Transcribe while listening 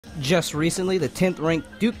Just recently, the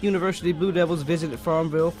 10th-ranked Duke University Blue Devils visited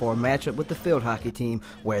Farmville for a matchup with the field hockey team,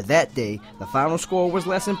 where that day, the final score was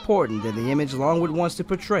less important than the image Longwood wants to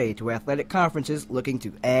portray to athletic conferences looking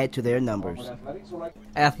to add to their numbers.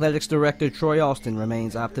 Athletics Director Troy Austin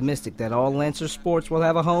remains optimistic that all Lancer sports will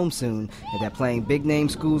have a home soon, and that playing big-name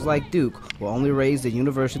schools like Duke will only raise the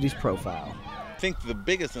university's profile. I think the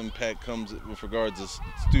biggest impact comes with regards to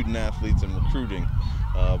student athletes and recruiting.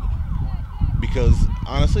 Because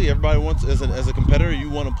honestly, everybody wants, as a competitor,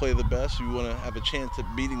 you want to play the best, you want to have a chance at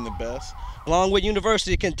beating the best. Longwood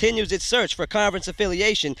University continues its search for conference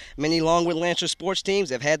affiliation. Many Longwood Lancer sports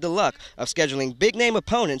teams have had the luck of scheduling big-name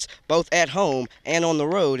opponents both at home and on the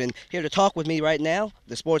road. And here to talk with me right now,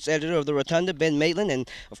 the sports editor of the Rotunda, Ben Maitland. And,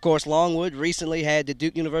 of course, Longwood recently had the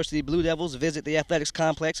Duke University Blue Devils visit the athletics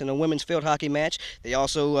complex in a women's field hockey match. They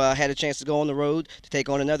also had a chance to go on the road to take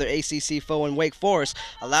on another ACC foe in Wake Forest.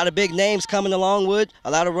 A lot of big names coming to Longwood,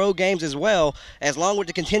 a lot of road games as well. As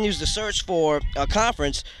Longwood continues to search for a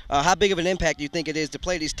conference, how big of an impact do you think it is to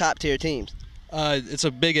play these top-tier teams? It's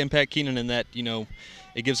a big impact, Keenan, in that,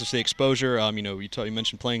 it gives us the exposure. You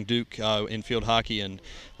mentioned playing Duke in field hockey and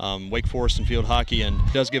Wake Forest in field hockey, and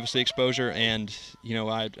it does give us the exposure. And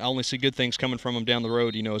I only see good things coming from them down the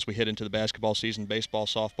road. As we head into the basketball season, baseball,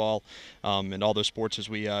 softball, and all those sports as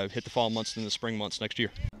we hit the fall months and the spring months next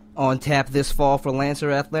year. On tap this fall for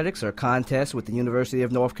Lancer Athletics are contests with the University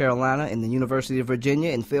of North Carolina and the University of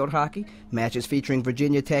Virginia in field hockey, matches featuring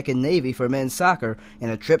Virginia Tech and Navy for men's soccer,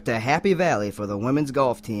 and a trip to Happy Valley for the women's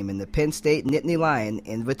golf team in the Penn State Nittany Lion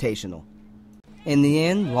Invitational. In the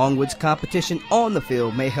end, Longwood's competition on the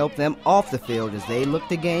field may help them off the field as they look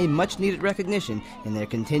to gain much-needed recognition in their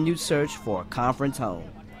continued search for a conference home.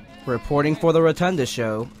 Reporting for the Rotunda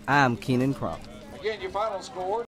Show, I'm Keenan Crump. Again, your final score.